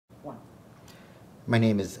My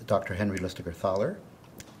name is Dr. Henry Lustiger-Thaler.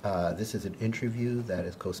 This is an interview that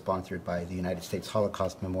is co-sponsored by the United States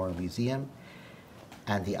Holocaust Memorial Museum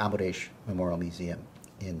and the Amodesh Memorial Museum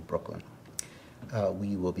in Brooklyn.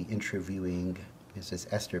 We will be interviewing Mrs.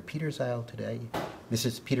 Esther Peterseil today.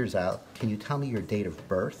 Mrs. Peterseil, can you tell me your date of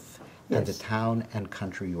birth and the town and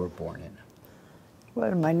country you were born in?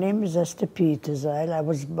 Well, my name is Esther Peterseil. I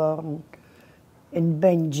was born in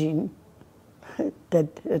Będzin,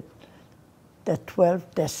 the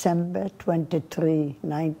 12th December 23,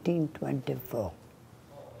 1924.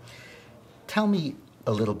 Tell me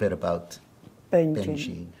a little bit about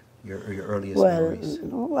Będzin, your earliest memories.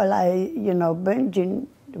 Well, Będzin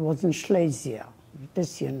was in Silesia,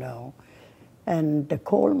 this you know, and the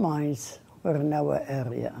coal mines were in our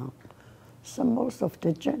area. So most of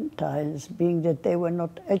the Gentiles, being that they were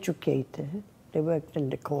not educated, they worked in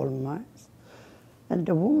the coal mines. And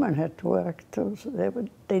the women had to work too, so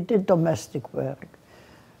they did domestic work.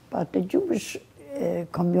 But the Jewish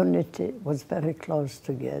community was very close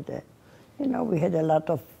together. You know, we had a lot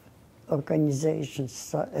of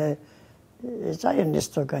organizations,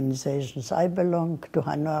 Zionist organizations. I belonged to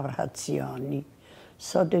Hanor Hatzioni.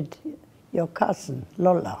 So did your cousin,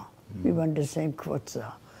 Lola. We were in the same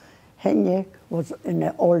kvutzah. Henyek was in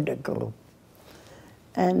an older group.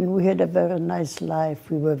 And we had a very nice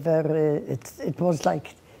life. We were it was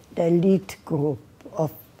like the elite group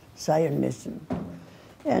of Zionism.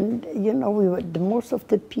 And, you know, most of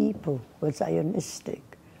the people were Zionistic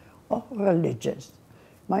or religious.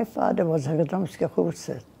 My father was a Radomsker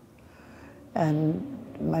Huset. And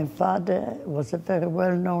my father was a very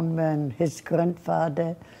well-known man. His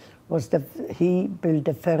grandfather he built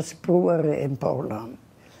the first brewery in Poland.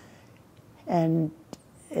 And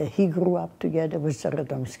he grew up together with the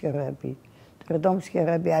Radomsker Rebbe. The Radomsker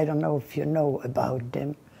Rebbe, I don't know if you know about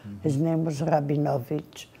him. His name was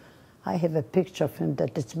Rabinovich. I have a picture of him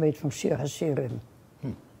that is made from Shir HaShirim,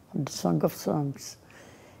 the Song of Songs.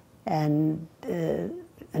 And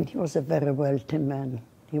he was a very wealthy man.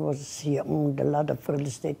 He owned a lot of real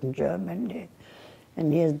estate in Germany.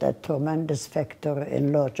 And he had that tremendous factory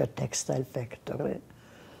in Lodz, textile factory.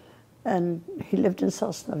 And he lived in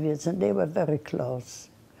Sosnovitz, and they were very close.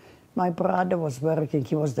 My brother was working,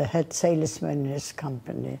 he was the head salesman in his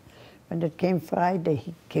company. When it came Friday,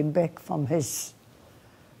 he came back from his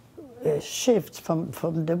shifts, from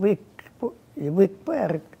the week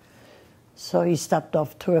work. So he stopped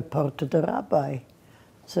off to report to the rabbi.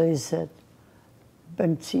 So he said,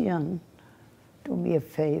 Będzin, do me a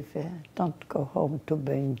favor, don't go home to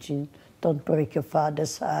Będzin, don't break your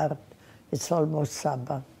father's heart, it's almost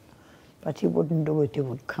Sabbath. But he wouldn't do it, he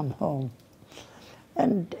would come home.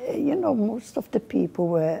 And, you know, most of the people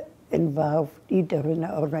were involved either in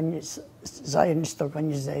a Zionist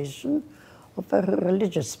organization or very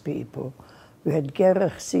religious people. We had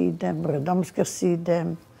Gerach see them, Radomsker see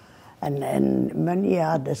them, and many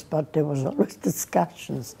others, but there was always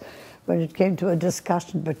discussions. When it came to a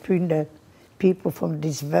discussion between the people from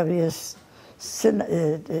these various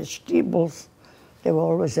stiebels, there was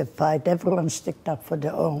always a fight. Everyone sticked up for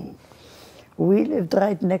their own. We lived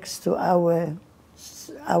right next to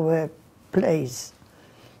our place.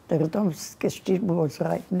 The Radomsker Stiebel was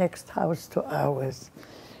right next house to ours.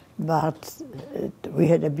 But we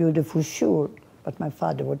had a beautiful shul, but my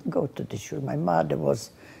father wouldn't go to the shul. My mother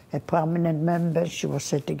was a prominent member. She was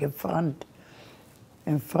sitting in front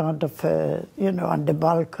of her, you know, on the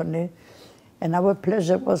balcony. And our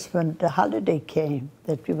pleasure was when the holiday came,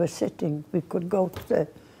 that we were sitting, we could go to the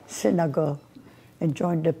synagogue and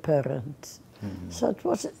join the parents. So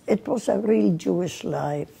it was a real Jewish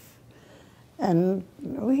life. And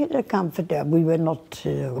we had a comfortable, we were not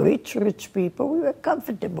rich people, we were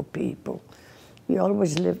comfortable people. We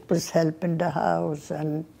always lived with help in the house,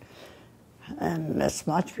 and as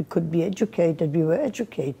much we could be educated, we were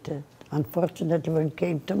educated. Unfortunately, when it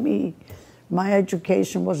came to me, my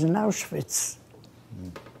education was in Auschwitz.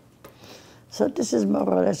 So this is more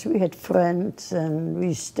or less, we had friends, and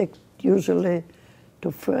we stick usually to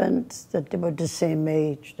friends that they were the same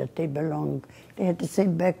age, that they belonged. They had the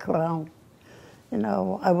same background. You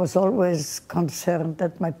know, I was always concerned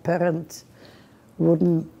that my parents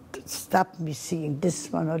wouldn't stop me seeing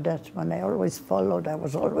this one or that one. I always followed. I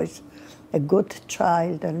was always a good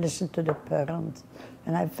child and listened to the parents.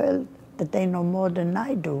 And I felt that they know more than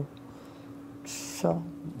I do. So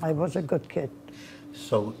I was a good kid.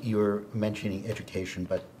 So you're mentioning education,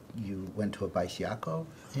 but you went to a Beis Yaakov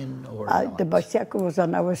or not? The Beis Yaakov was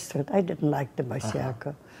on our street. I didn't like the Beis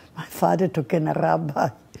Yaakov. My father took in a rabbi.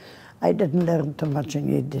 I didn't learn too much in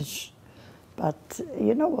Yiddish. But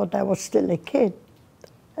you know what, I was still a kid.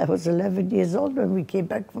 I was 11 years old when we came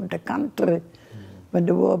back from the country. when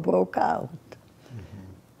the war broke out.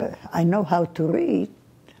 But I know how to read,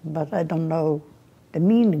 but I don't know the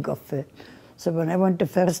meaning of it. So when I went the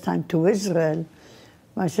first time to Israel,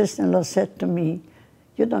 my sister-in-law said to me,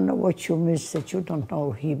 "You don't know what you miss, that you don't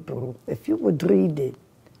know Hebrew. If you would read it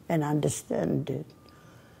and understand it,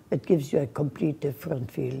 it gives you a complete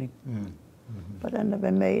different feeling." But I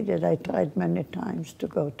never made it. I tried many times to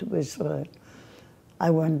go to Israel. I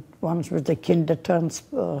went once with the kinder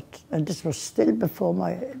transport, and this was still before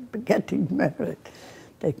my getting married.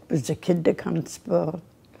 With the kinder transport,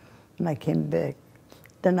 and I came back.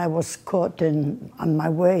 Then I was caught on my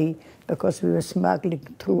way because we were smuggling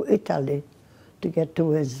through Italy to get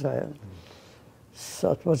to Israel.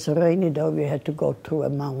 So it was a rainy day, we had to go through a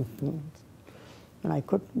mountain. And I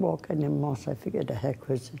couldn't walk anymore, so I figured, the heck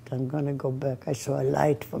with it, I'm going to go back. I saw a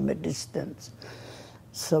light from a distance.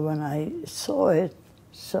 So when I saw it,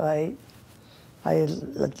 I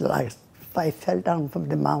fell down from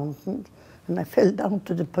the mountain, and I fell down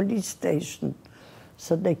to the police station.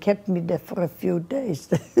 So they kept me there for a few days.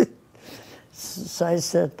 So I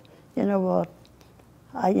said, you know what,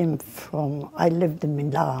 I lived in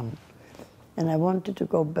Milan, and I wanted to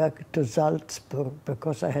go back to Salzburg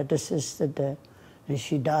because I had a sister there, and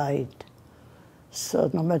she died. So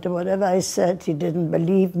no matter whatever I said, he didn't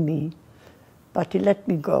believe me, but he let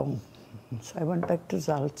me go. So I went back to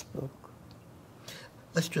Salzburg.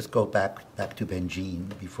 Let's just go back to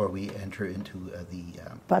Będzin before we enter into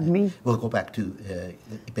Pardon me? We'll go back to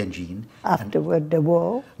Będzin. Afterward, the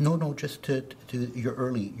war? No, just to your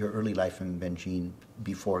early life in Będzin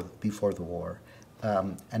before the war.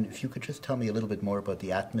 And if you could just tell me a little bit more about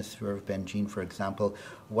the atmosphere of Będzin, for example,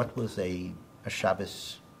 what was a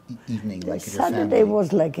Shabbos evening like at your family? Saturday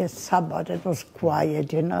was like a Sabbath. It was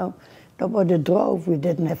quiet, you know. Nobody drove. We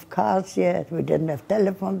didn't have cars yet. We didn't have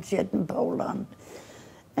telephones yet in Poland.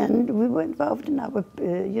 And we were involved in our,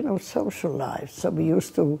 social life. So we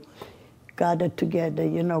used to gather together,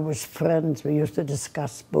 with friends. We used to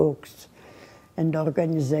discuss books. And the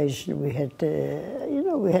organization, we had,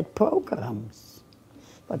 we had programs.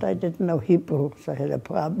 But I didn't know Hebrew, so I had a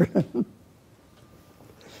problem.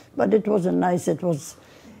 But it was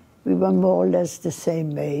we were more or less the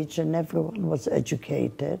same age, and everyone was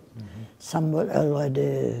educated. Some were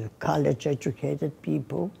already college-educated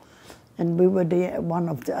people. And we were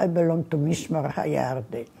I belonged to Mishmar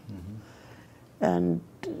Hayardin. And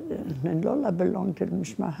Lola belonged to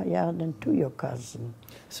Mishmar Hayardin, to your cousin.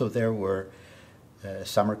 So there were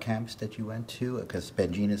summer camps that you went to? Because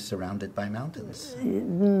Będzin is surrounded by mountains.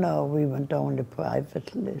 No, we went only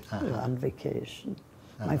privately on vacation.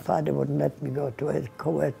 My father wouldn't let me go to a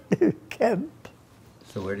co-ed camp.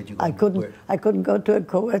 So where did you go? I couldn't go to a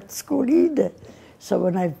co-ed school either. So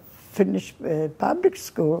when I finished public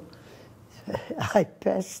school, I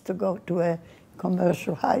passed to go to a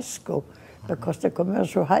commercial high school because the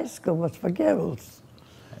commercial high school was for girls.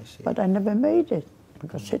 I see. But I never made it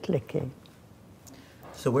because Hitler came.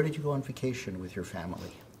 So where did you go on vacation with your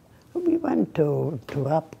family? We went to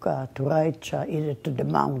Rabka, to Raicha, either to the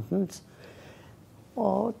mountains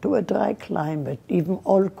or to a dry climate. Even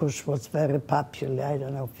Olkusz was very popular. I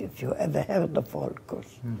don't know if you ever heard of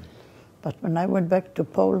Olkusz. But when I went back to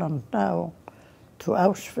Poland now, to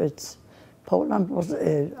Auschwitz, Poland was,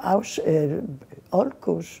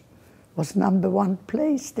 Olkusz was #1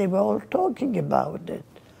 place. They were all talking about it.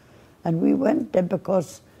 And we went there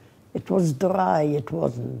because it was dry. It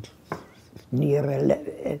wasn't near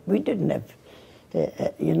we didn't have,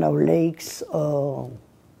 lakes or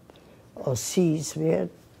seas. We had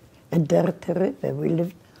a dirty river. We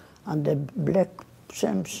lived on the Black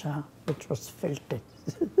Shemsha, which was filthy.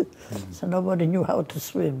 So nobody knew how to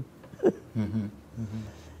swim.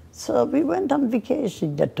 So we went on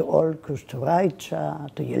vacation to Olkusz, to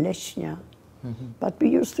Raicha, to Jeleshnia. But we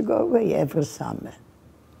used to go away every summer.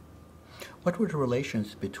 What were the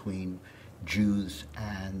relations between Jews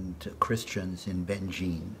and Christians in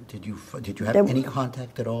Będzin? Did you have any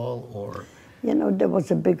contact at all, or? There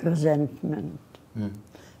was a big resentment.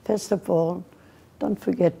 First of all, don't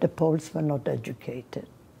forget the Poles were not educated.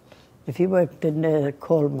 If he worked in the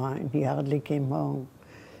coal mine, he hardly came home.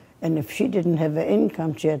 And if she didn't have an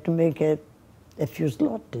income, she had to make a few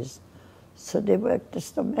zlotys. So they worked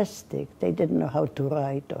as domestic. They didn't know how to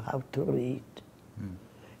write or how to read.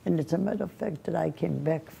 And it's a matter of fact that I came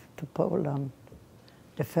back to Poland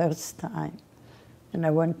the first time. And I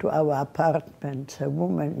went to our apartment. A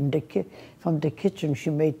woman from the kitchen, she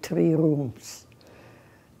made 3 rooms.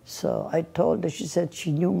 So I told her, she said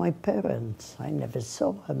she knew my parents. I never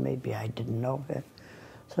saw her, maybe I didn't know her.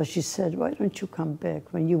 So she said, why don't you come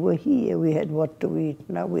back? When you were here, we had what to eat.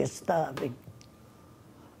 Now we're starving.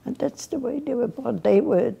 And that's the way they were brought. There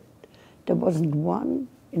wasn't one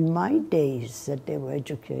in my days that they were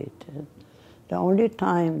educated. The only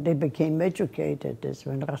time they became educated is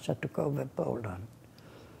when Russia took over Poland.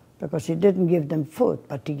 Because he didn't give them food,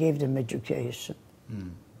 but he gave them education.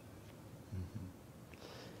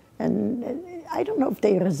 And I don't know if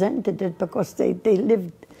they resented it because they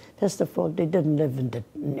lived, first of all, they didn't live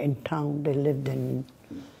in town. They lived in,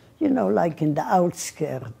 you know, like in the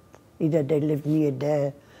outskirts. Either they lived near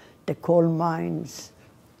the coal mines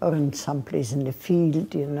or in some place in the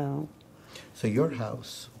field, you know. So your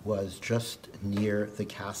house was just near the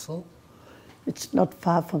castle? It's not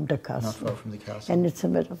far from the castle. Not far from the castle. And it's a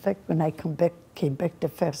matter of fact, when I came back the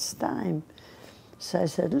first time, so I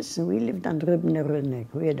said, listen, we lived on Rübner.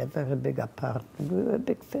 We had a very big apartment. We were a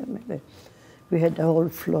big family. We had the whole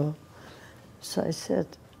floor. So I said,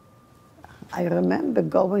 I remember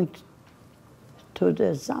going to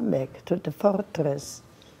the zamek, to the fortress.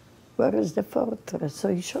 Where is the fortress?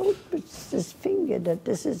 So he showed with his finger that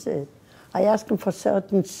this is it. I asked him for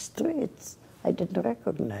certain streets. I didn't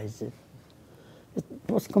recognize it. It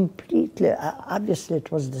was completely, obviously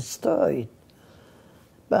it was destroyed,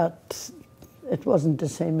 but it wasn't the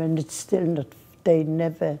same, and it's still not, they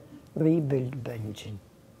never rebuilt Będzin.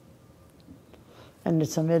 And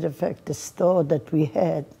as a matter of fact, the store that we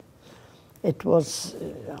had, it was,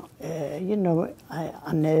 you know,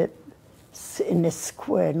 in a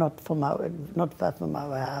square, not far from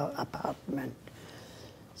our apartment.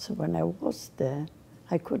 So when I was there,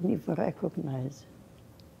 I couldn't even recognize it.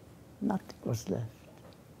 Nothing was left.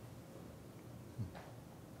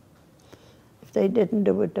 If they didn't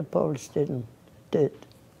do it, the Poles did.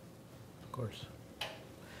 Of course.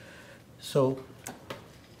 So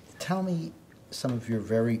tell me some of your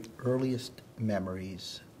very earliest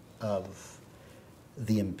memories of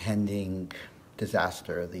the impending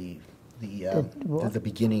disaster, the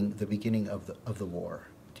beginning of the war.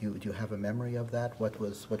 Do you have a memory of that? What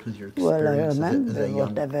was your experience? Well, I remember as a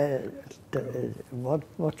young...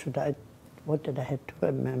 what did I have to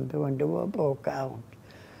remember when the war broke out?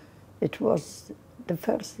 It was, the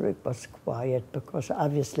first week was quiet because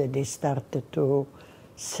obviously they started to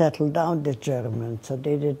settle down the Germans, so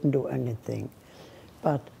they didn't do anything.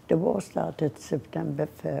 But the war started September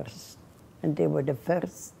 1st, and they were the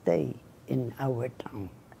first day in our town.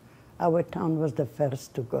 Our town was the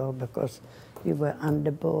first to go because we were on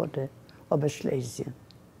the border of Schlesien,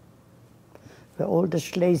 where all the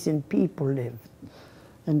Schlesien people lived.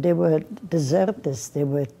 And they were deserters, they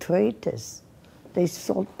were traitors. They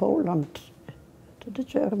sold Poland to the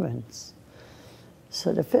Germans.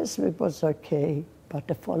 So the first week was okay, but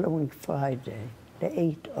the following Friday, the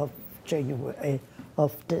 8th of January,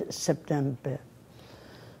 September,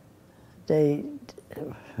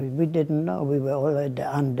 we didn't know, we were already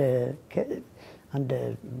on the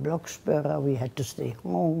Blocksberger. We had to stay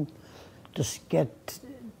home to get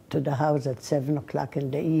to the house at 7 o'clock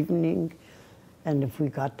in the evening. And if we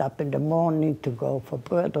got up in the morning to go for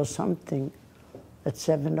bread or something at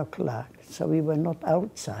 7 o'clock. So we were not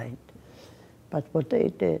outside. But what they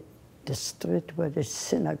did, the street where the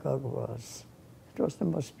synagogue was, it was the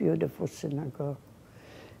most beautiful synagogue.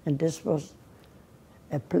 And this was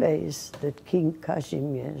a place that King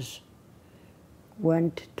Casimir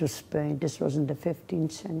went to Spain. This was in the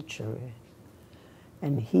 15th century.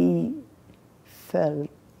 And he felt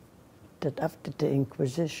that after the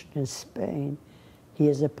Inquisition in Spain, he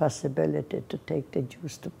has a possibility to take the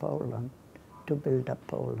Jews to Poland, to build up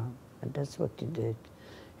Poland. And that's what he did.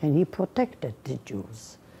 And he protected the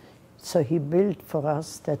Jews. So he built for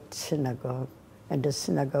us that synagogue, and the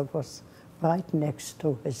synagogue was right next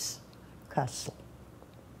to his castle.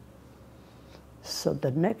 So the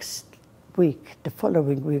next week, the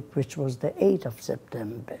following week, which was the 8th of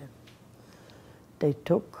September, they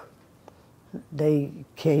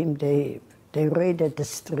came, they raided the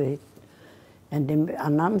street, and they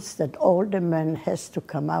announced that all the men has to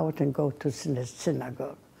come out and go to the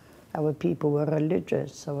synagogue. Our people were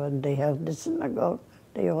religious, so when they heard the synagogue,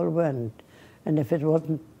 they all went. And if it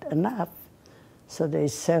wasn't enough, so they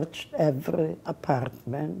searched every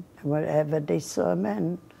apartment, and wherever they saw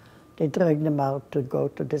men, they dragged them out to go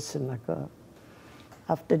to the synagogue.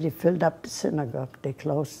 After they filled up the synagogue, they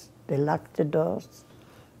locked the doors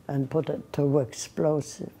and put a turbo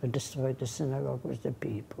explosive and destroyed the synagogue with the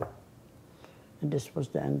people. And this was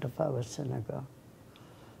the end of our synagogue.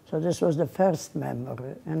 So this was the first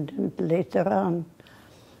memory. And then later on,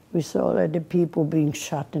 we saw already people being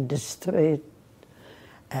shot in the street,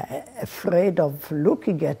 afraid of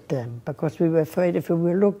looking at them, because we were afraid if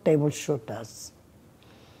we looked, they would shoot us.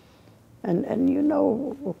 And you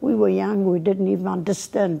know, we were young, we didn't even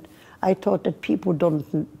understand. I thought that people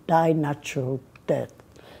don't die natural death.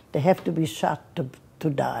 They have to be shot to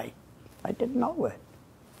die. I didn't know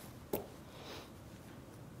it.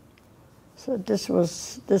 So this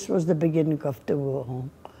was the beginning of the war.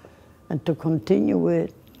 And to continue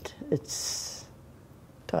it, it's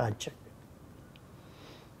tragic.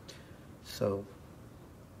 So,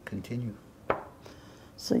 continue.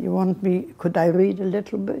 So you want me, could I read a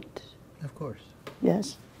little bit? Of course.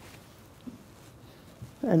 Yes.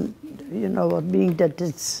 And you know what, being that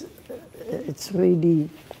it's really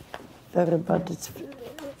very, but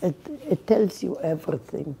it tells you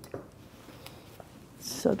everything.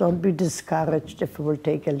 So don't be discouraged if it will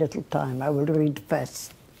take a little time. I will read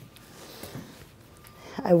fast.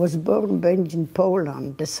 I was born in Będzin,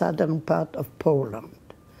 Poland, the southern part of Poland.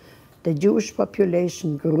 The Jewish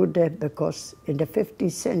population grew there because in the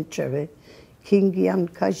 15th century, King Jan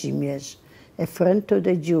Kazimierz, a friend to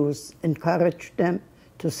the Jews, encouraged them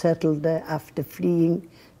to settle there after fleeing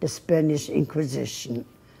the Spanish Inquisition.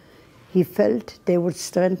 He felt they would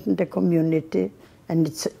strengthen the community and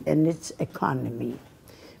its economy.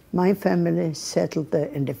 My family settled there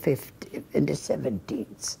in the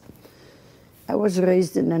 17th. I was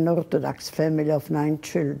raised in an Orthodox family of 9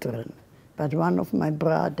 children, but one of my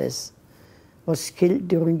brothers was killed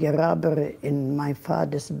during a robbery in my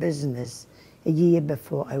father's business a year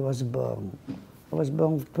before I was born. I was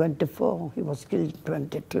born 24, he was killed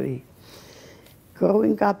 23.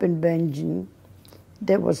 Growing up in Będzin,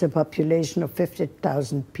 there was a population of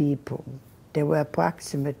 50,000 people. There were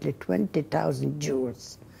approximately 20,000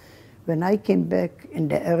 Jews. When I came back in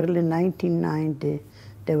the early 1990s,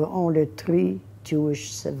 there were only 3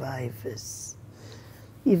 Jewish survivors.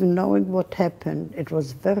 Even knowing what happened, it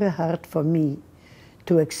was very hard for me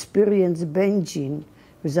to experience Będzin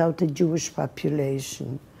without a Jewish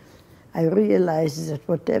population. I realized that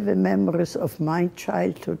whatever memories of my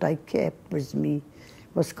childhood I kept with me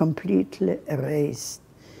was completely erased.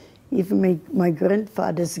 Even my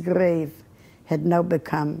grandfather's grave had now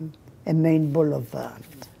become a main boulevard.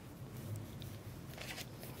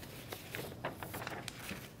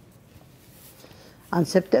 On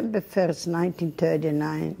September 1st,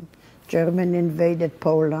 1939, Germany invaded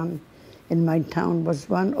Poland, and my town was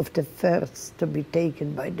one of the first to be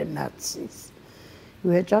taken by the Nazis.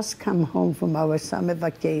 We had just come home from our summer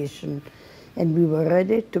vacation, and we were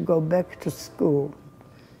ready to go back to school.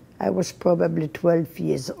 I was probably 12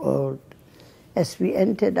 years old. As we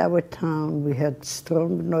entered our town, we heard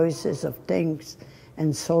strong noises of tanks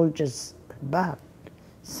and soldiers, but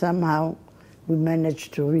somehow we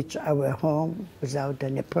managed to reach our home without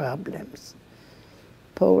any problems.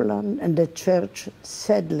 Poland and the church,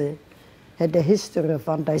 sadly, had a history of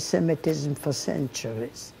anti-Semitism for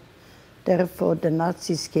centuries. Therefore, the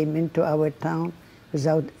Nazis came into our town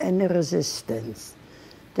without any resistance.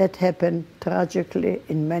 That happened tragically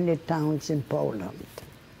in many towns in Poland.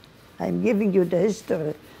 I'm giving you the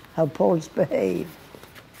history, how Poles behave.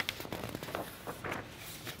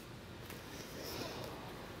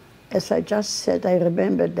 As I just said, I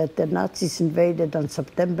remember that the Nazis invaded on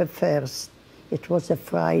September 1st. It was a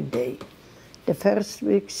Friday. The first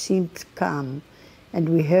week seemed calm, and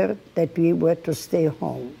we heard that we were to stay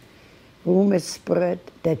home. Rumors spread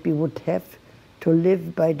that we would have to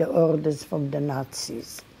live by the orders from the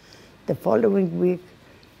Nazis. The following week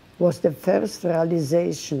was the first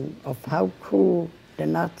realization of how cruel the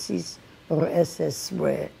Nazis or SS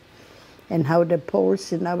were, and how the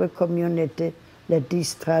Poles in our community let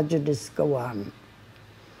these tragedies go on.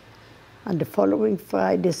 On the following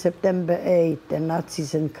Friday, September 8th, the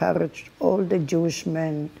Nazis encouraged all the Jewish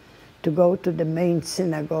men to go to the main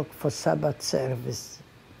synagogue for Sabbath service.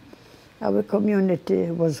 Our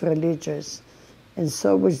community was religious, and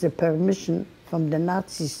so with the permission from the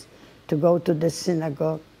Nazis to go to the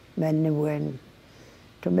synagogue, many went.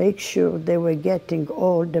 To make sure they were getting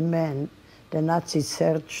all the men, the Nazis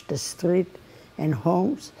searched the street and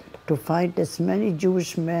homes to find as many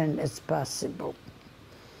Jewish men as possible.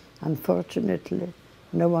 Unfortunately,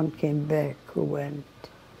 no one came back who went.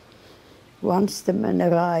 Once the men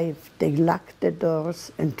arrived, they locked the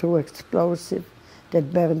doors and threw explosives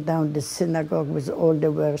that burned down the synagogue with all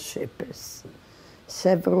the worshippers.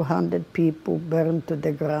 Several hundred people burned to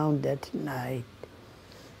the ground that night.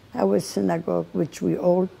 Our synagogue, which we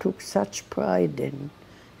all took such pride in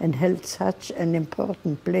and held such an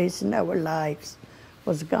important place in our lives,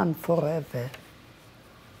 was gone forever.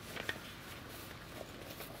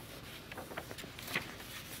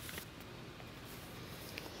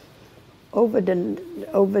 Over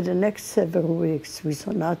the next several weeks, we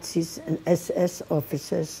saw Nazis and SS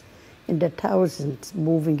officers in the thousands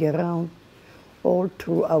moving around all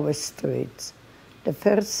through our streets. The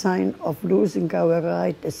first sign of losing our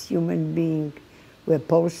right as human beings were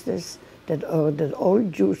posters that ordered all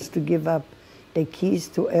Jews to give up the keys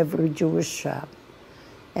to every Jewish shop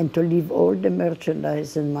and to leave all the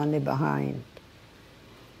merchandise and money behind.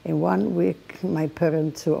 In 1 week, my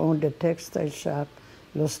parents, who owned a textile shop,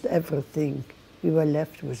 lost everything. We were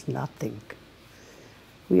left with nothing.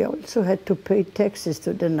 We also had to pay taxes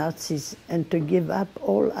to the Nazis and to give up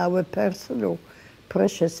all our personal,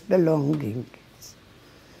 precious belongings.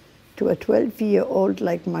 To a 12-year-old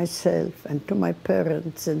like myself and to my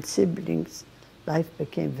parents and siblings, life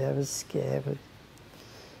became very scary.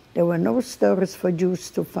 There were no stores for Jews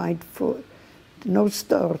to find food. No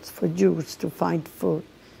stores for Jews to find food.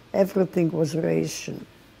 Everything was rationed.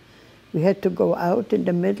 We had to go out in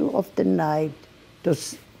the middle of the night to,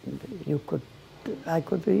 I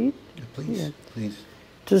could read? Please, yeah. Please.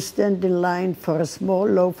 To stand in line for a small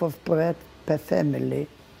loaf of bread per family.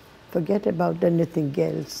 Forget about anything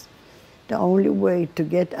else. The only way to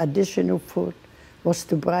get additional food was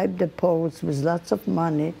to bribe the Poles with lots of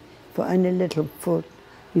money for any little food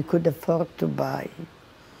we could afford to buy.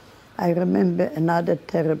 I remember another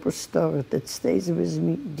terrible story that stays with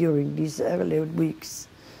me during these early weeks.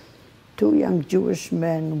 2 young Jewish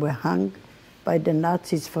men were hung by the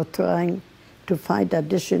Nazis for trying to find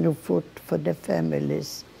additional food for their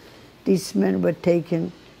families. These men were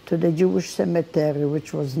taken to the Jewish cemetery,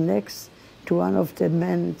 which was next to one of the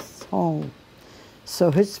men's home, so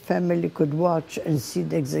his family could watch and see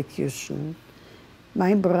the execution.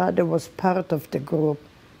 My brother was part of the group,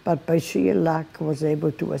 but by sheer luck was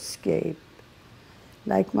able to escape.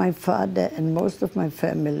 Like my father and most of my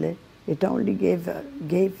family, it only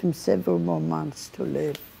gave him several more months to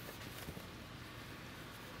live.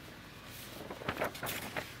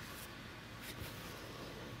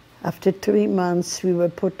 After 3 months, we were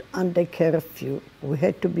put under curfew. We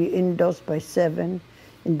had to be indoors by 7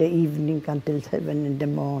 in the evening until 7 in the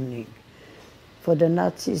morning. For the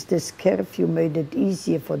Nazis, this curfew made it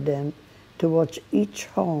easier for them to watch each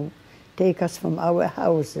home, take us from our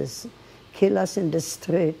houses, kill us in the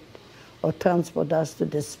street, or transport us to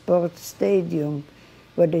the sports stadium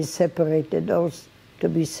where they separated those to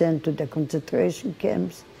be sent to the concentration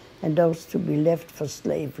camps and those to be left for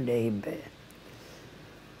slave labor.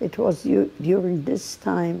 It was during this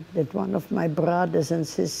time that one of my brothers and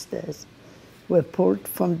sisters were pulled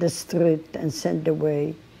from the street and sent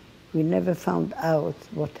away. We never found out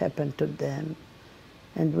what happened to them,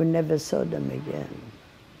 and we never saw them again.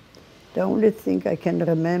 The only thing I can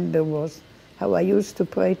remember was how I used to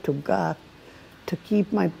pray to God to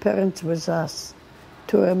keep my parents with us,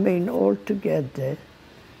 to remain all together.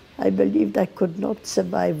 I believed I could not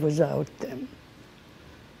survive without them.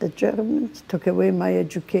 The Germans took away my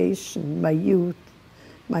education, my youth,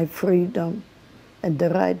 my freedom, and the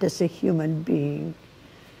right as a human being.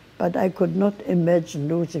 But I could not imagine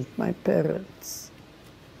losing my parents.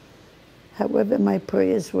 However, my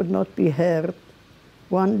prayers would not be heard.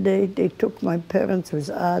 One day they took my parents with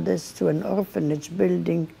others to an orphanage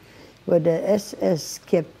building where the SS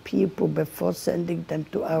kept people before sending them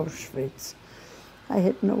to Auschwitz. I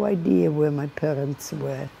had no idea where my parents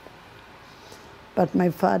were. But my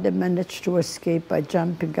father managed to escape by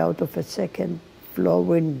jumping out of a second-floor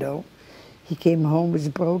window. He came home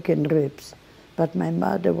with broken ribs, but my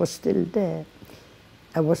mother was still there.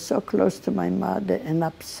 I was so close to my mother and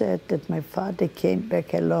upset that my father came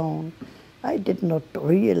back alone. I did not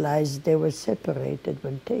realize they were separated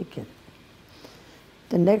when taken.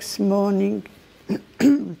 The next morning,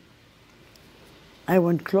 I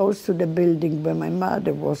went close to the building where my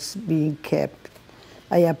mother was being kept.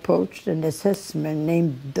 I approached an assessman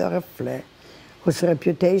named Dörfler, whose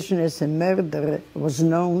reputation as a murderer was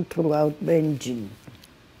known throughout Będzin.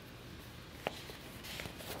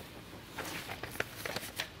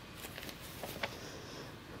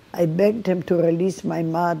 I begged him to release my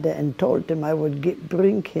mother and told him I would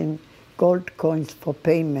bring him gold coins for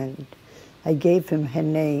payment. I gave him her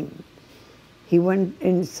name. He went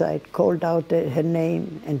inside, called out her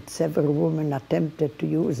name, and several women attempted to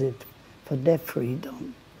use it for their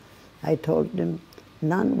freedom. I told him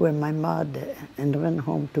none were my mother and ran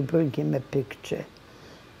home to bring him a picture.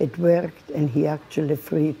 It worked and he actually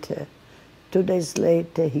freed her. 2 days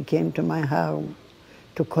later he came to my home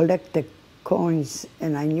to collect the coins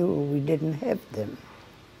and I knew we didn't have them.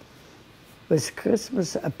 With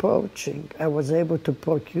Christmas approaching, I was able to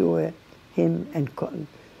procure him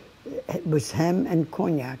with ham and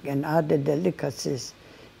cognac and other delicacies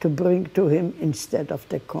to bring to him instead of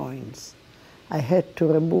the coins. I had to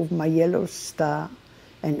remove my yellow star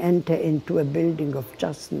and enter into a building of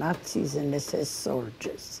just Nazis and SS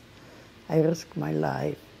soldiers. I risked my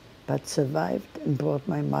life, but survived and brought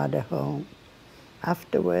my mother home.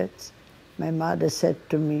 Afterwards, my mother said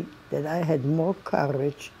to me that I had more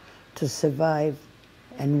courage to survive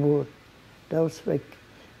and would. Those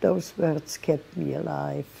words kept me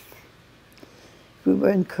alive. We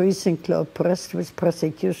were increasingly oppressed with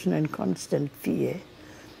persecution and constant fear.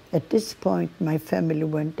 At this point, my family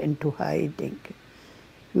went into hiding.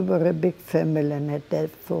 We were a big family and had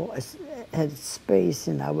therefore had space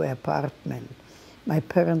in our apartment. My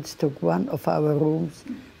parents took one of our rooms,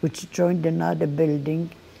 which joined another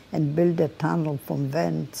building, and built a tunnel from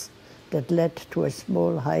vents that led to a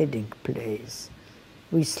small hiding place.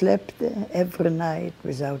 We slept there every night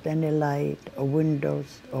without any light or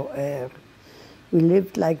windows or air. We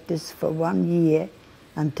lived like this for 1 year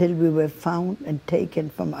until we were found and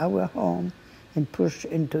taken from our home and pushed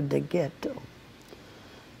into the ghetto.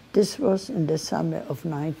 This was in the summer of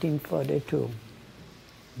 1942.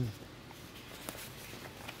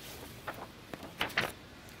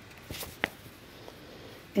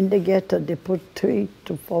 In the ghetto, they put 3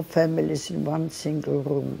 to 4 families in one single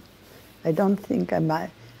room. I don't think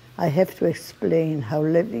I have to explain how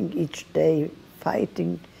living each day,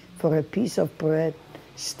 fighting for a piece of bread,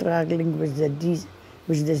 struggling with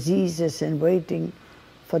diseases and waiting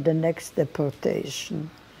for the next deportation.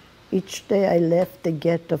 Each day I left the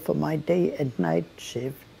ghetto for my day and night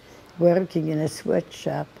shift, working in a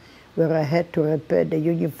sweatshop where I had to repair the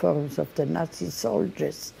uniforms of the Nazi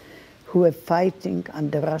soldiers who were fighting on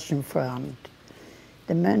the Russian front.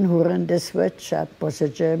 The man who ran the sweatshop was a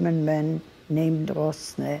German man named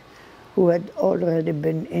Rosner, who had already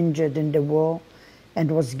been injured in the war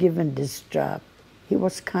and was given this job. He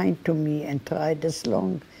was kind to me and tried as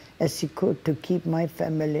long as he could to keep my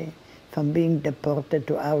family from being deported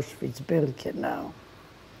to Auschwitz-Birkenau.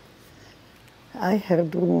 I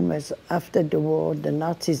heard rumors after the war the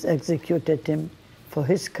Nazis executed him for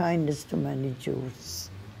his kindness to many Jews.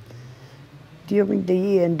 During the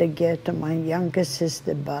year in the ghetto, my younger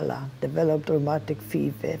sister Bala developed rheumatic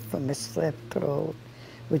fever from a strep throat,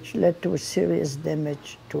 which led to serious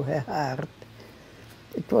damage to her heart.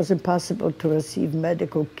 It was impossible to receive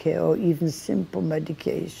medical care or even simple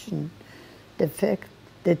medication. The fact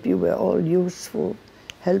that we were all useful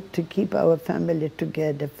helped to keep our family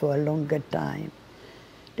together for a longer time.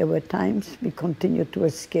 There were times we continued to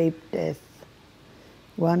escape death.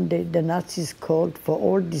 One day the Nazis called for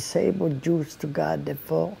all disabled Jews to gather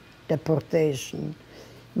for deportation.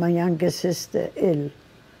 My younger sister, ill,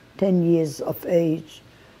 10 years of age,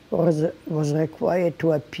 was required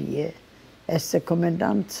to appear. As the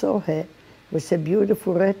commandant saw her with her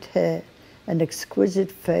beautiful red hair and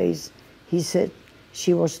exquisite face, he said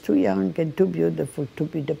she was too young and too beautiful to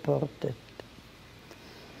be deported.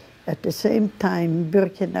 At the same time,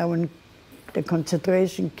 Birkenau and the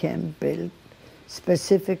concentration camp built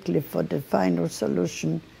specifically for the final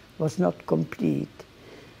solution was not complete.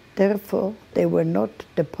 Therefore, they were not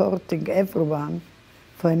deporting everyone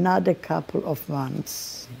for another couple of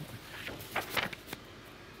months.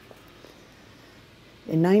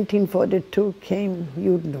 In 1942 came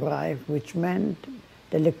Judenreich, which meant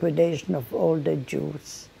the liquidation of all the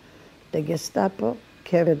Jews. The Gestapo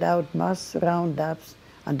carried out mass roundups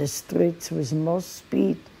on the streets with more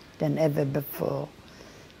speed than ever before.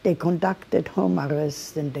 They conducted home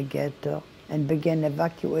arrests in the ghetto and began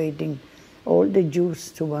evacuating all the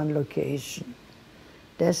Jews to one location.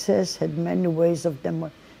 The SS had many ways of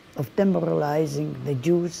demoralizing the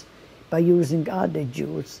Jews by using other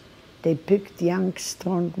Jews. They picked young,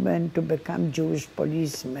 strong men to become Jewish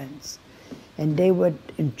policemen, and they were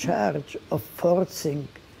in charge of forcing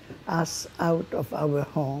us out of our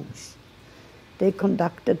homes. They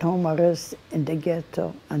conducted home arrests in the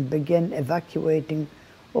ghetto and began evacuating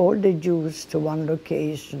all the Jews to one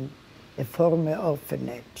location, a former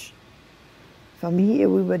orphanage. From here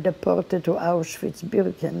we were deported to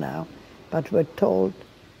Auschwitz-Birkenau, but were told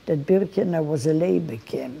that Birkenau was a labor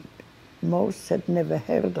camp. Most had never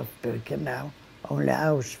heard of Birkenau, only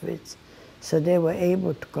Auschwitz, so they were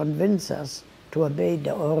able to convince us to obey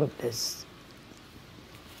the orders.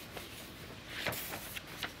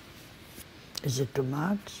 Is it too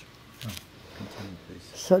much? No, continue, please.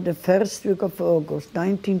 So the first week of August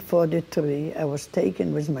 1943, I was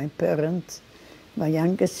taken with my parents, my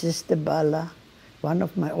younger sister Bala, one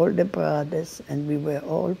of my older brothers, and we were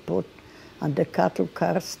all put on the cattle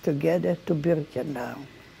cars together to Birkenau.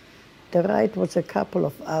 The ride was a couple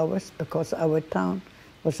of hours because our town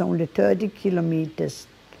was only 30 kilometers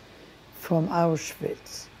from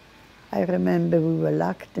Auschwitz. I remember we were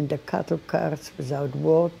locked in the cattle cars without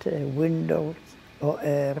water, windows, or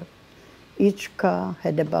air. Each car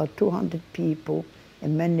had about 200 people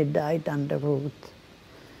and many died on the route.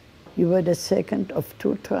 We were the second of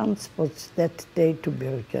 2 transports that day to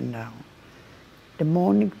Birkenau. The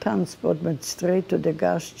morning transport went straight to the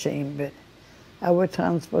gas chamber. Our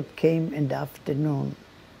transport came in the afternoon.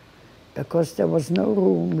 Because there was no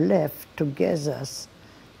room left to gas us,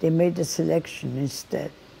 they made a selection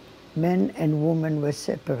instead. Men and women were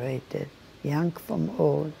separated, young from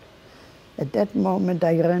old. At that moment,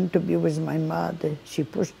 I ran to be with my mother. She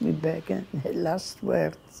pushed me back, and her last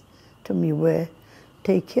words to me were,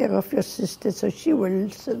 "Take care of your sister so she will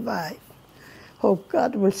survive. Hope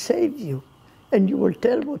God will save you, and you will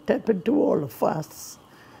tell what happened to all of us."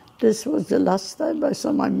 This was the last time I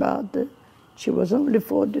saw my mother. She was only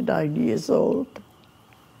 49 years old.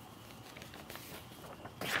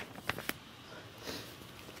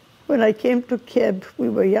 When I came to camp, we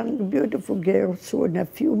were young, beautiful girls who in a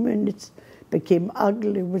few minutes became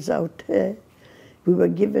ugly without hair. We were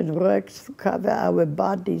given rugs to cover our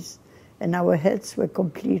bodies, and our heads were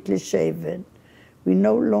completely shaven. We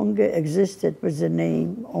no longer existed with a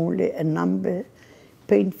name, only a number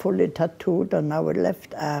painfully tattooed on our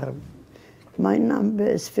left arm. My number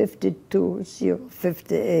is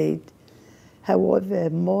 52058. However,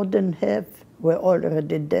 more than half were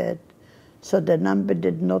already dead, so the number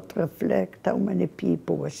did not reflect how many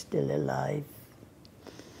people were still alive.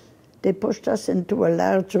 They pushed us into a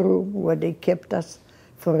large room where they kept us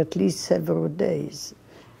for at least several days.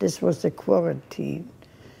 This was the quarantine.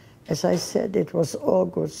 As I said, it was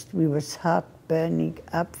August. We were hot, burning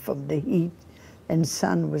up from the heat and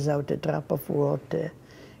sun without a drop of water.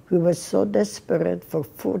 We were so desperate for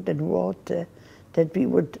food and water that we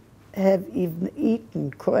would have even eaten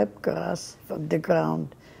crabgrass from the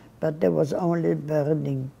ground, but there was only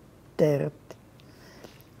burning dirt.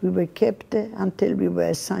 We were kept there until we were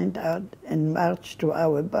assigned out and marched to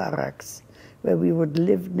our barracks, where we would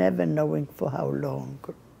live never knowing for how long.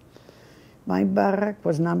 My barrack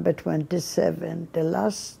was number 27, the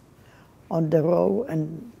last on the row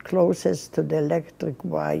and closest to the electric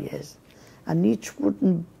wires. On each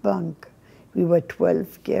wooden bunk, we were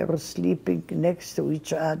 12 girls sleeping next to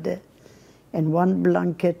each other, and one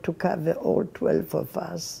blanket to cover all 12 of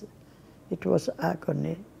us. It was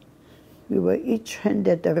agony. We were each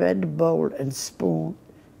handed a red bowl and spoon.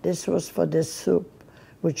 This was for the soup,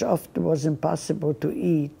 which often was impossible to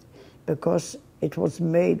eat because it was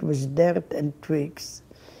made with dirt and twigs.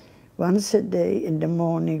 Once a day in the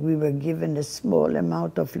morning, we were given a small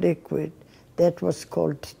amount of liquid that was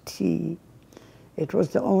called tea. It was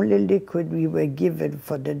the only liquid we were given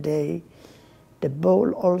for the day. The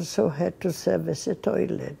bowl also had to serve as a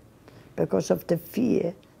toilet because of the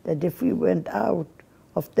fear that if we went out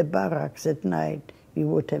of the barracks at night, we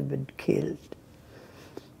would have been killed.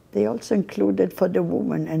 They also included for the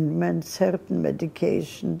women and men certain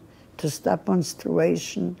medication to stop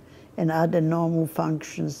menstruation and other normal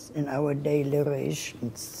functions in our daily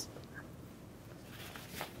rations.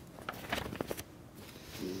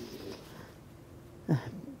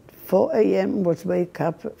 4 a.m. was wake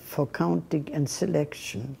up for counting and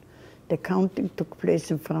selection. The counting took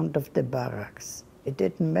place in front of the barracks. It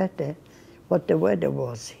didn't matter what the weather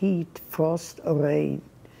was, heat, frost, or rain.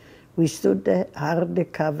 We stood there hardly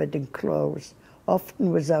covered in clothes,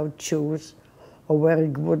 often without shoes, or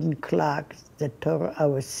wearing wooden clogs that tore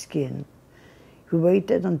our skin. We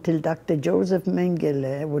waited until Dr. Joseph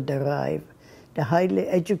Mengele would arrive, the highly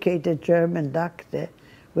educated German doctor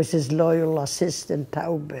with his loyal assistant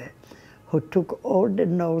Taube, who took all the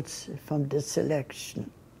notes from the selection.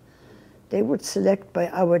 They would select by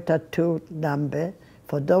our tattoo number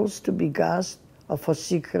for those to be gassed or for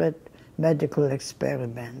secret medical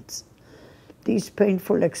experiments. These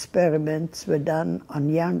painful experiments were done on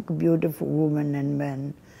young, beautiful women and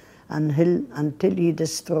men until he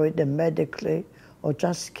destroyed them medically or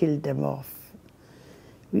just killed them off.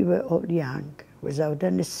 We were all young, without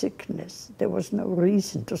any sickness. There was no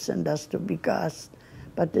reason to send us to be gassed,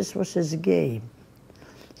 but this was his game.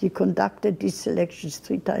 He conducted these selections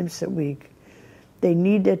 3 times a week. They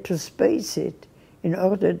needed to space it in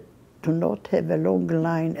order to not have a long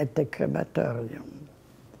line at the crematorium.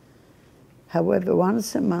 However,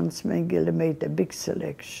 once a month, Mengele made a big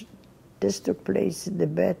selection. This took place in the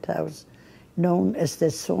bathhouse known as the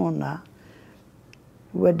sauna,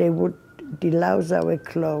 where they would delouse our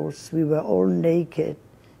clothes. We were all naked,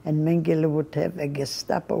 and Mengele would have a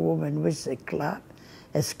Gestapo woman with a club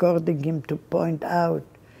escorting him to point out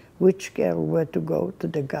which girl were to go to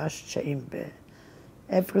the gas chamber.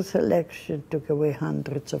 Every selection took away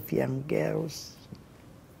hundreds of young girls.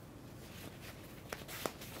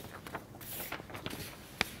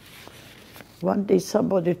 One day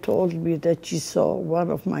somebody told me that she saw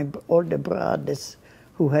one of my older brothers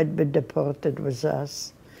who had been deported with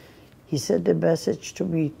us. He sent a message to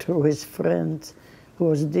me through his friend who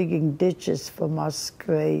was digging ditches for mass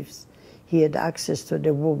graves. He had access to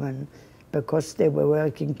the woman because they were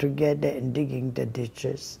working together in digging the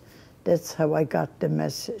ditches. That's how I got the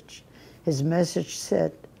message. His message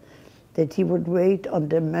said that he would wait on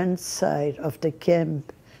the men's side of the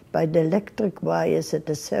camp by the electric wires at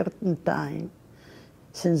a certain time.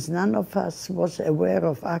 Since none of us was aware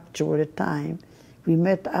of actual time, we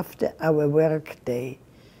met after our work day.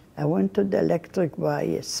 I went to the electric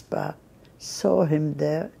wire spot, saw him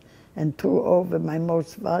there, and threw over my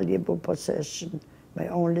most valuable possession, my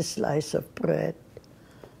only slice of bread.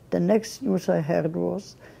 The next news I heard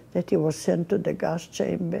was that he was sent to the gas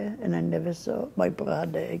chamber, and I never saw my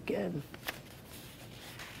brother again.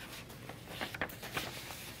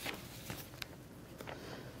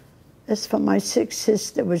 As for my sick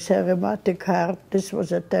sister with her rheumatic heart, this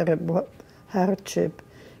was a terrible hardship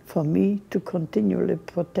for me to continually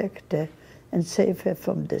protect her and save her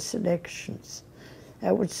from the selections.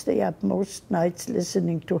 I would stay up most nights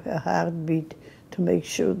listening to her heartbeat to make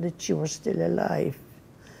sure that she was still alive.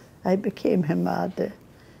 I became her mother,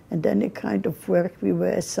 and any kind of work we were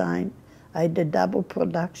assigned, I did double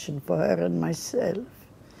production for her and myself.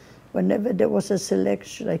 Whenever there was a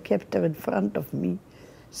selection, I kept her in front of me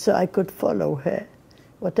so I could follow her.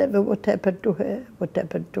 Whatever would happen to her would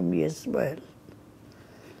happen to me as well.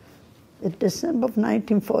 In December of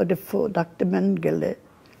 1944, Dr. Mengele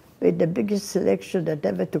made the biggest selection that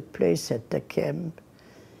ever took place at the camp.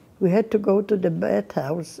 We had to go to the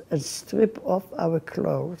bathhouse and strip off our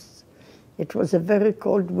clothes. It was a very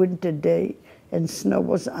cold winter day and snow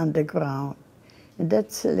was on the ground. In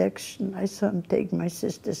that selection, I saw him take my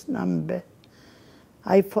sister's number.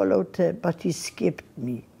 I followed her, but he skipped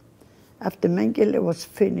me. After Mengele was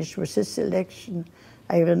finished with his selection,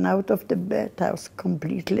 I ran out of the bathhouse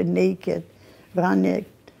completely naked, running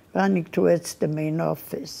towards the main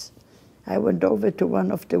office. I went over to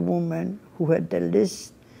one of the women who had the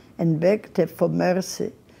list and begged her for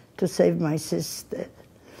mercy to save my sister.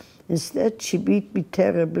 Instead, she beat me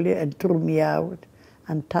terribly and threw me out.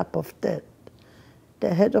 On top of that,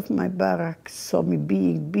 the head of my barracks saw me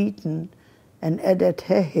being beaten and added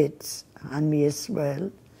her hits on me as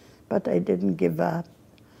well. But I didn't give up.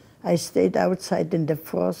 I stayed outside in the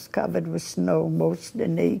frost, covered with snow, mostly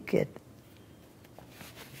naked.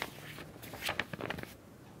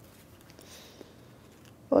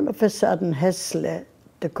 All of a sudden, Hessler,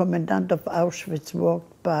 the commandant of Auschwitz,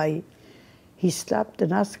 walked by. He stopped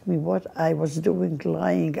and asked me what I was doing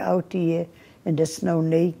lying out here in the snow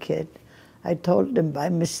naked. I told him by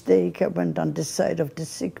mistake I went on the side of the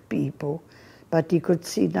sick people, but he could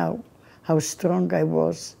see now how strong I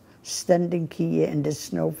was, standing here in the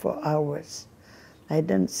snow for hours. I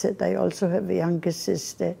then said I also have a younger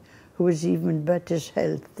sister who is even better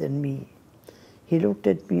health than me. He looked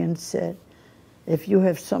at me and said, "If you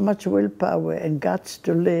have so much willpower and guts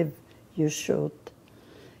to live, you should."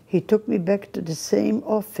 He took me back to the same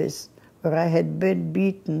office where I had been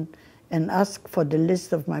beaten and asked for the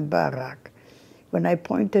list of my barrack. When I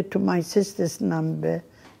pointed to my sister's number,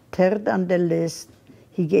 third on the list,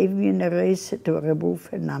 he gave me an eraser to remove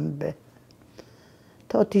her number.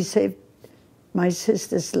 Thought he saved my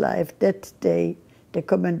sister's life. That day, the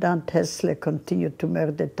Commandant Hessler continued to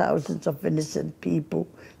murder thousands of innocent people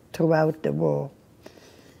throughout the war.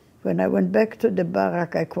 When I went back to the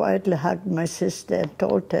barrack, I quietly hugged my sister and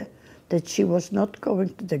told her that she was not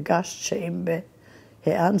going to the gas chamber.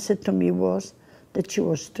 Her answer to me was that she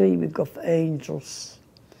was dreaming of angels.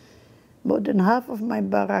 More than half of my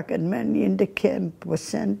barrack and many in the camp were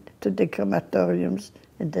sent to the crematoriums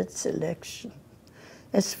in that selection.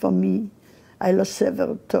 As for me, I lost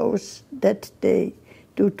several toes that day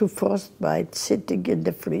due to frostbite sitting in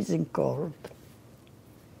the freezing cold.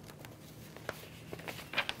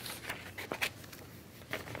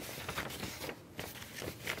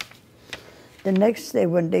 The next day,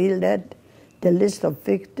 when they led the list of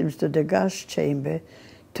victims to the gas chamber,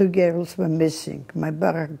 2 girls were missing. My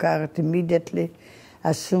barrack guard immediately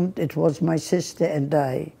assumed it was my sister and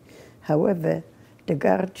I. However, the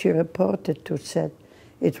guard she reported to said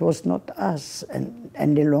it was not us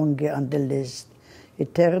any longer on the list.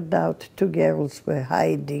 It turned out 2 girls were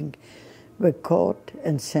hiding, were caught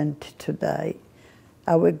and sent to die.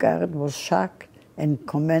 Our guard was shocked and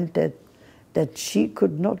commented that she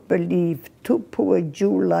could not believe 2 poor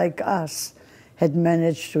Jews like us had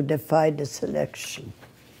managed to defy the selection.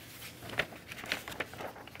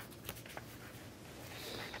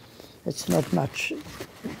 It's not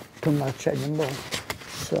too much anymore,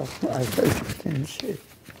 so I will finish it.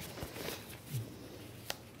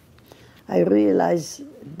 I realize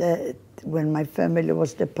that when my family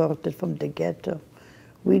was deported from the ghetto,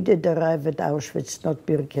 we did arrive at Auschwitz, not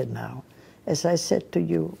Birkenau. As I said to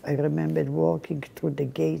you, I remembered walking through the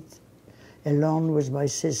gate alone with my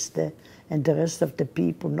sister and the rest of the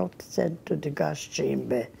people not sent to the gas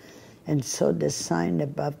chamber, and saw the sign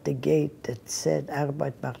above the gate that said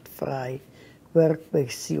Arbeit macht frei, work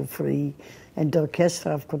makes you free, and the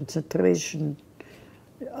orchestra of concentration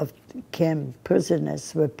of camp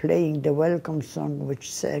prisoners were playing the welcome song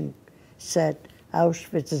which said,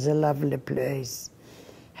 Auschwitz is a lovely place.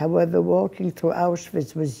 However, walking through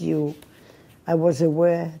Auschwitz with you, I was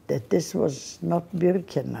aware that this was not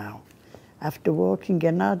Birkenau. After walking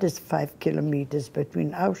another 5 kilometers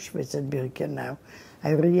between Auschwitz and Birkenau,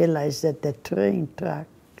 I realized that the train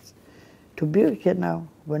tracks to Birkenau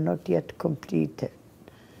were not yet completed.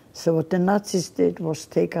 So what the Nazis did was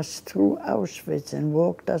take us through Auschwitz and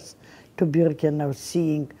walked us to Birkenau.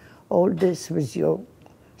 Seeing all this with you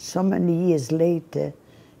so many years later,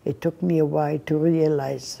 it took me a while to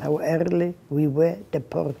realize how early we were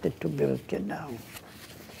deported to Birkenau.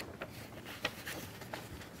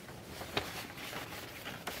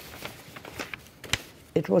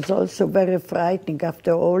 It was also very frightening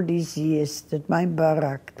after all these years that my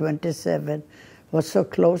barrack, 27, was so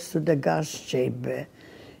close to the gas chamber.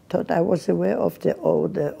 Thought I was aware of the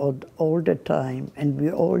order all the time, and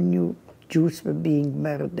we all knew Jews were being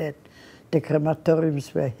murdered. The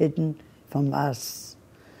crematoriums were hidden from us.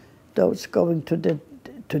 Those going to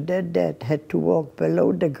their death had to walk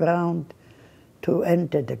below the ground to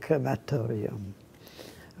enter the crematorium.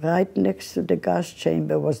 Right next to the gas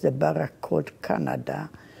chamber was the barrack called Canada,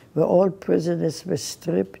 where all prisoners were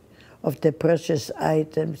stripped of the precious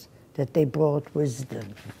items that they brought with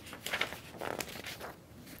them.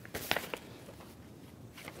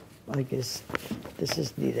 I guess this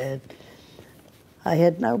is the end. I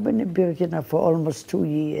had now been in Birkenau for almost 2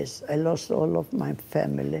 years. I lost all of my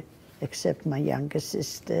family, except my younger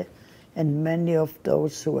sister, and many of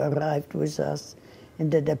those who arrived with us in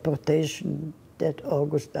the deportation that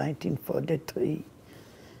August 1943.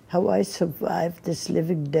 How I survived this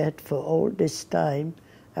living death for all this time,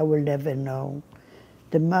 I will never know.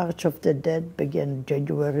 The March of the Dead began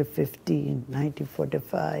January 15,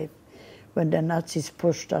 1945, when the Nazis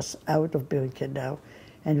pushed us out of Birkenau,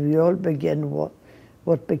 and we all began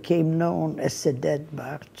what became known as the Dead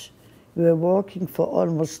March. We were walking for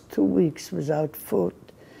almost 2 weeks without food.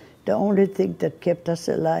 The only thing that kept us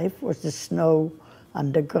alive was the snow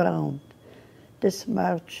on the ground. This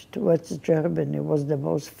march towards Germany was the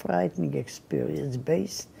most frightening experience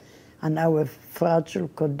based on our fragile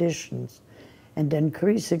conditions and the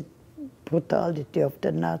increasing brutality of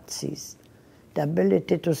the Nazis. The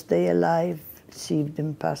ability to stay alive seemed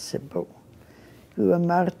impossible. We were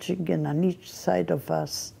marching, and on each side of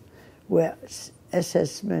us were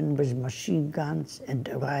SS men with machine guns and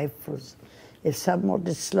rifles. If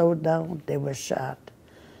somebody slowed down, they were shot.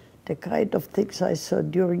 The kind of things I saw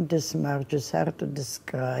during this march is hard to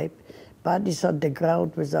describe. Bodies on the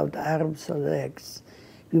ground without arms or legs.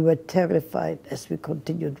 We were terrified as we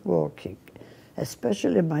continued walking,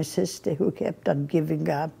 especially my sister, who kept on giving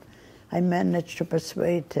up. I managed to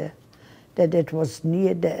persuade her that it was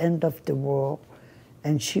near the end of the war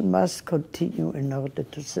and she must continue in order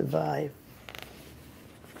to survive.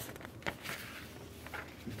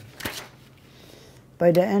 By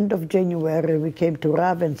the end of January, we came to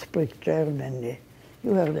Ravensbruck, Germany.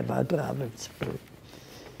 You heard about Ravensbruck.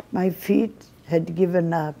 My feet had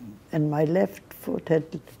given up, and my left foot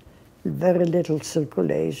had very little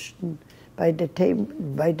circulation. By the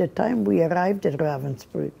time we arrived at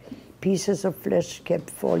Ravensbruck, pieces of flesh kept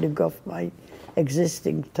falling off my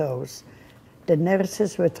existing toes. The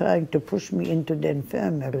nurses were trying to push me into the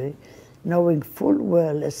infirmary, knowing full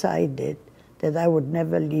well, as I did, that I would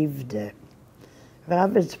never leave there.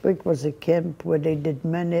 Ravensbruck was a camp where they did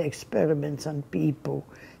many experiments on people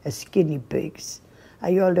as guinea pigs.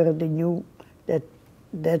 I already knew that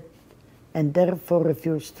and therefore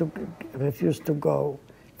refused to go.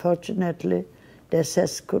 Fortunately, the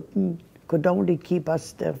SS could only keep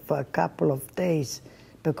us there for a couple of days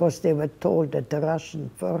because they were told that the Russian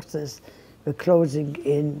forces were closing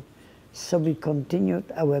in, so we continued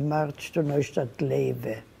our march to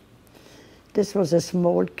Neustadt-Lewe. This was a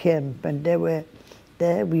small camp, and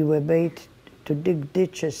there we were made to dig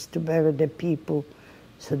ditches to bury the people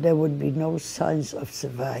so there would be no signs of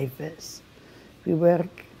survivors. We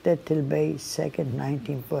worked there till May 2nd,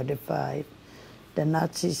 1945. The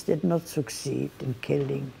Nazis did not succeed in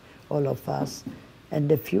killing all of us, and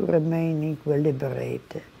the few remaining were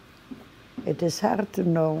liberated. It is hard to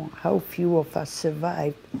know how few of us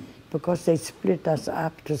survived because they split us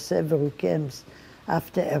up to several camps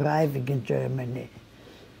after arriving in Germany.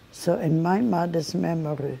 So in my mother's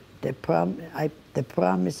memory, the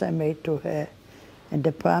promise I made to her and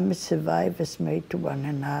the promise survivors made to one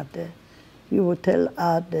another, we would tell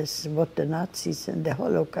others what the Nazis and the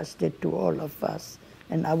Holocaust did to all of us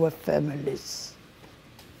and our families.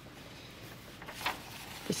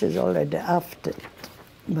 This is already after,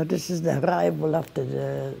 but this is the arrival after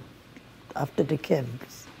the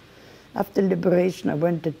camps. After liberation, I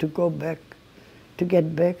wanted to go back, to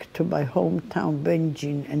get back to my hometown,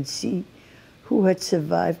 Będzin, and see who had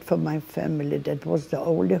survived from my family. That was the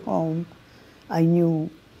only home I knew.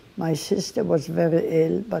 My sister was very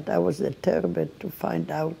ill, but I was determined to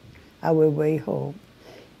find out our way home.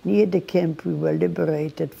 Near the camp we were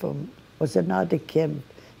liberated from was another camp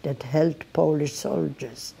that held Polish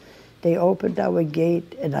soldiers. They opened our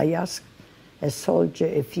gate and I asked a soldier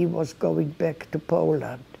if he was going back to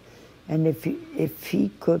Poland and if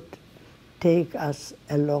he could take us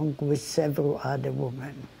along with several other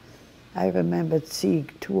women. I remembered seeing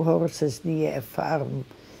 2 horses near a farm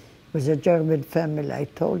with a German family. I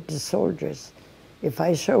told the soldiers if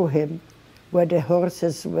I show him where the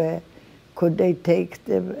horses were, could they take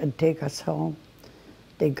them and take us home?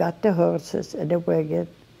 They got the horses and the wagon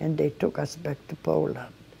and they took us back to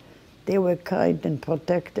Poland. They were kind and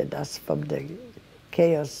protected us from the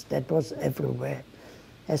chaos that was everywhere.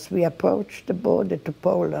 As we approached the border to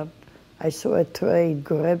Poland, I saw a train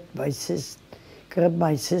grab my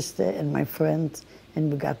sister and my friends,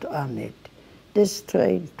 and we got on it. This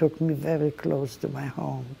train took me very close to my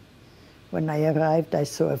home. When I arrived, I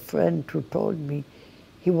saw a friend who told me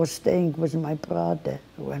he was staying with my brother.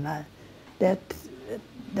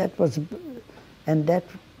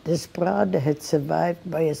 This brother had survived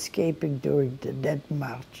by escaping during the Dead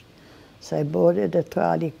March. So I boarded a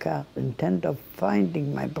trolley car, intent of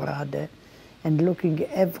finding my brother and looking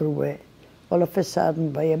everywhere. All of a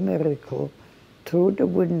sudden, by a miracle, through the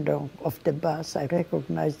window of the bus, I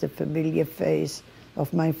recognized the familiar face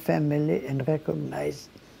of my family and recognized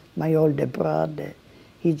my older brother.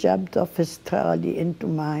 He jumped off his trolley into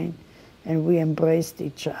mine, and we embraced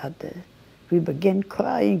each other. We began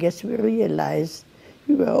crying as we realized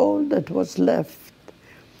we were all that was left.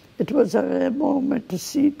 It was a rare moment to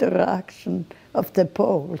see the reaction of the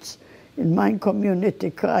Poles in my community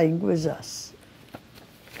crying with us.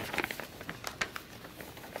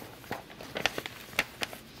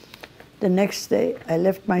 The next day, I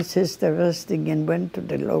left my sister resting and went to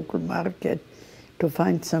the local market to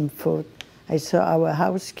find some food. I saw our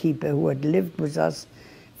housekeeper who had lived with us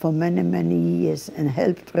for many, many years and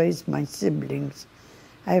helped raise my siblings.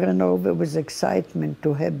 I ran over with excitement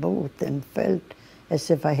to her booth and felt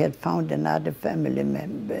as if I had found another family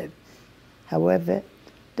member. However,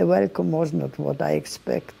 the welcome was not what I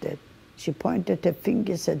expected. She pointed her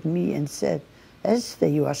fingers at me and said, "Esther,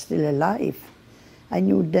 you are still alive." I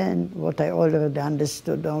knew then what I already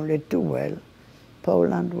understood only too well.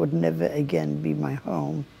 Poland would never again be my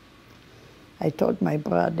home. I told my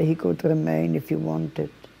brother he could remain if he wanted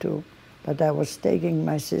to, but I was taking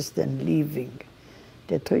my sister and leaving.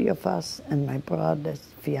 The 3 of us and my brother's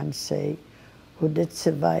fiancée, who did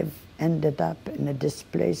survive, ended up in a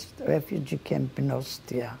displaced refugee camp in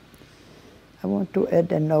Austria. I want to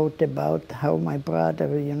add a note about how my brother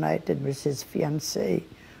reunited with his fiancée,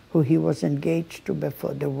 who he was engaged to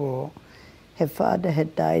before the war. Her father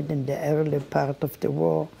had died in the early part of the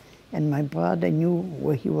war, and my brother knew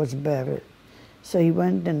where he was buried. So he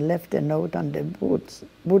went and left a note on the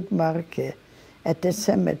wood marker at the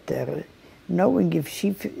cemetery, knowing if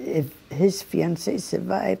his fiancée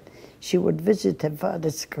survived, she would visit her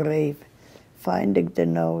father's grave. Finding the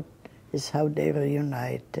note is how they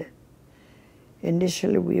reunited.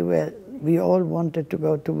 Initially, we all wanted to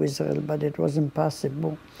go to Israel, but it was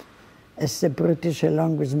impossible, as the British,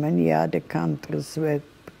 along with many other countries, were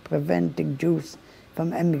preventing Jews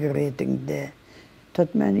from emigrating there.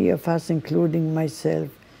 But many of us, including myself,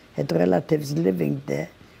 had relatives living there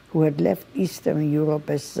who had left Eastern Europe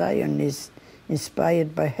as Zionists,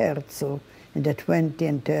 inspired by Herzl in the 20th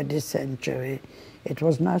and 30th century. It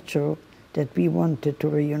was natural that we wanted to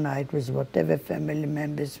reunite with whatever family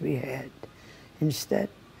members we had. Instead,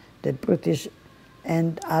 the British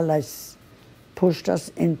and Allies pushed us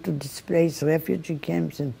into displaced refugee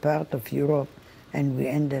camps in part of Europe, and we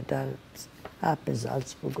ended up in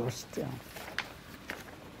Salzburg, Austria.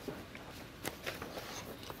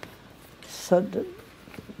 So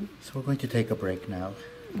we're going to take a break now.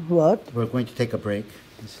 What? We're going to take a break.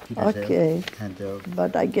 Okay. And,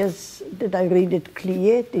 but I guess, did I read it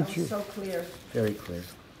clear? Did you? So clear. very clear.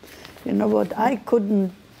 You know what? I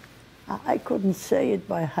couldn't say it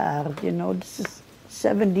by heart. You know, this is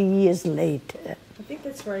 70 years later. think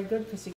that's very good because